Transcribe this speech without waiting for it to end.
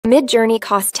Midjourney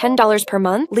costs $10 per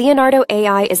month, Leonardo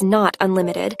AI is not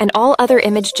unlimited, and all other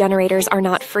image generators are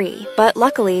not free. But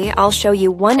luckily, I'll show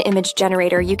you one image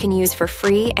generator you can use for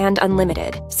free and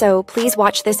unlimited. So please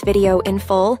watch this video in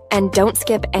full and don't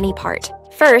skip any part.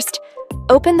 First,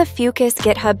 open the Fooocus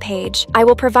GitHub page. I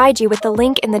will provide you with the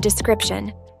link in the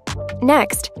description.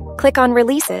 Next, click on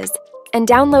Releases and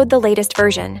download the latest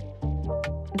version.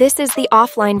 This is the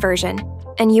offline version,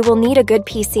 and you will need a good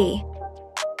PC.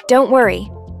 Don't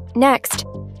worry. Next,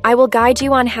 I will guide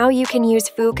you on how you can use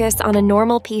Fooocus on a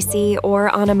normal PC or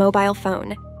on a mobile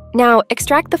phone. Now,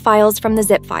 extract the files from the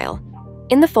zip file.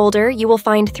 In the folder, you will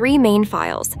find 3 main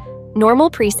files: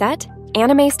 Normal Preset,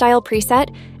 Anime Style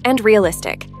Preset, and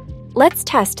Realistic. Let's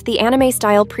test the Anime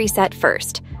Style preset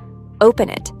first. Open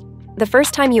it. The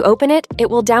first time you open it, it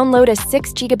will download a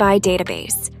 6 GB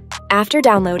database. After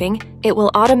downloading, it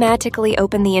will automatically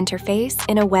open the interface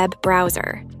in a web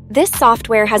browser. This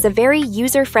software has a very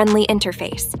user-friendly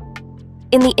interface.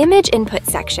 In the Image Input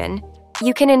section,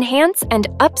 you can enhance and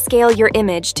upscale your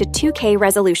image to 2K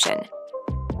resolution.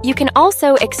 You can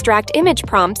also extract image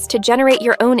prompts to generate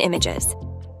your own images.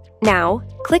 Now,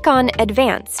 click on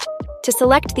Advanced to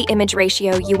select the image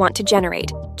ratio you want to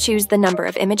generate. Choose the number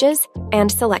of images and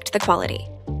select the quality.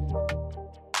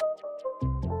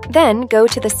 Then go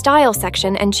to the Style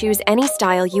section and choose any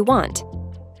style you want.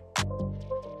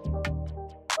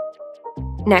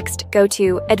 Next, go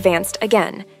to Advanced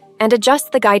again and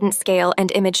adjust the guidance scale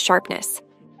and image sharpness.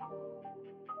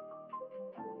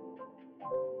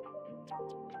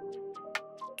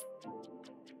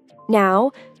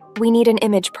 Now, we need an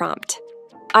image prompt.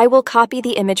 I will copy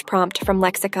the image prompt from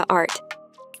Lexica Art.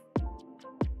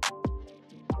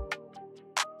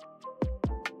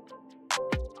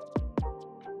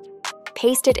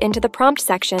 Paste it into the prompt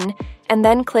section and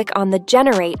then click on the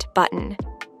Generate button.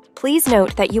 Please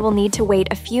note that you will need to wait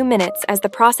a few minutes as the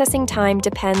processing time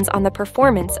depends on the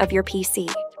performance of your PC.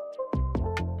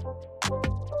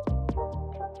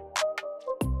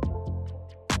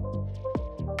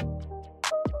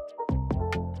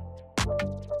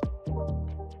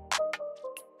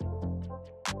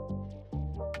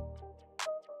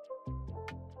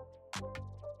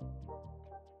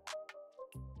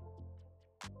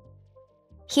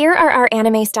 Here are our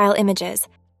anime style images.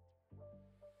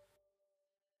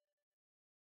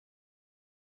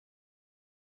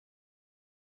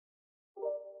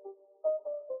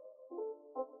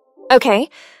 Okay,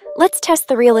 let's test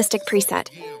the realistic preset.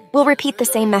 We'll repeat the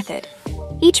same method.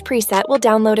 Each preset will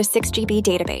download a 6 GB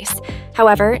database.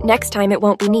 However, next time it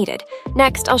won't be needed.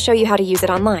 Next, I'll show you how to use it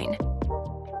online.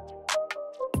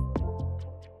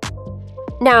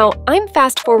 Now, I'm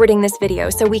fast-forwarding this video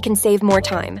so we can save more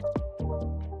time.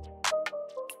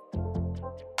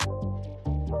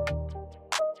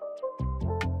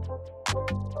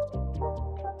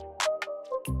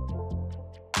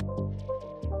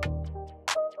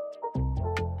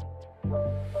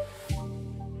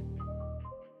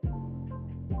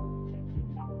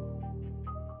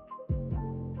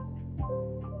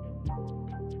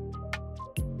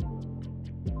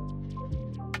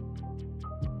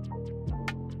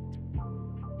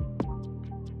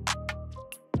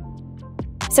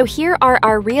 So here are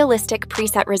our realistic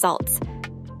preset results.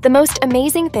 The most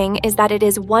amazing thing is that it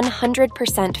is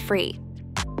 100% free.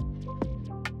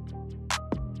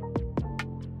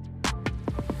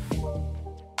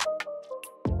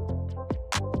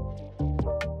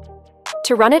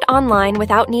 To run it online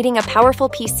without needing a powerful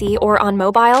PC or on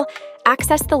mobile,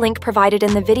 access the link provided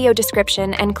in the video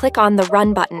description and click on the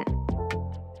Run button.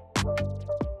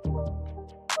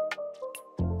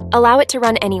 Allow it to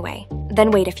run anyway,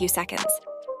 then wait a few seconds.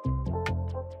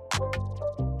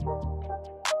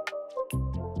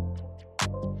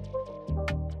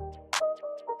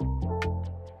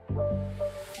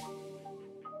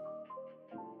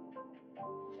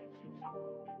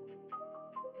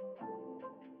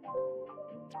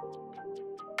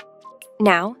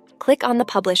 Now, click on the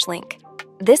Publish link.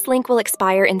 This link will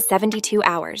expire in 72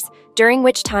 hours, during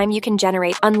which time you can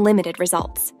generate unlimited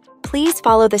results. Please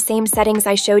follow the same settings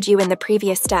I showed you in the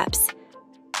previous steps.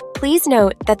 Please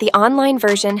note that the online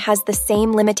version has the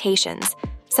same limitations,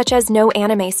 such as no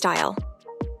anime style.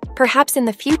 Perhaps in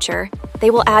the future,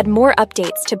 they will add more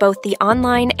updates to both the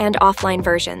online and offline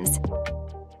versions.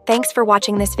 Thanks for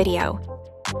watching this video.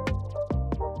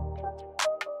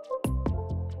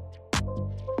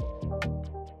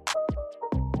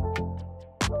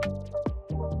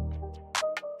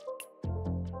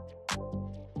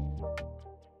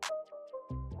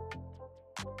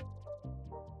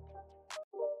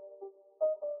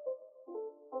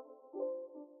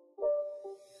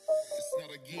 It's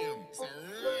not a game, it's a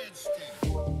rich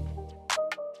thing.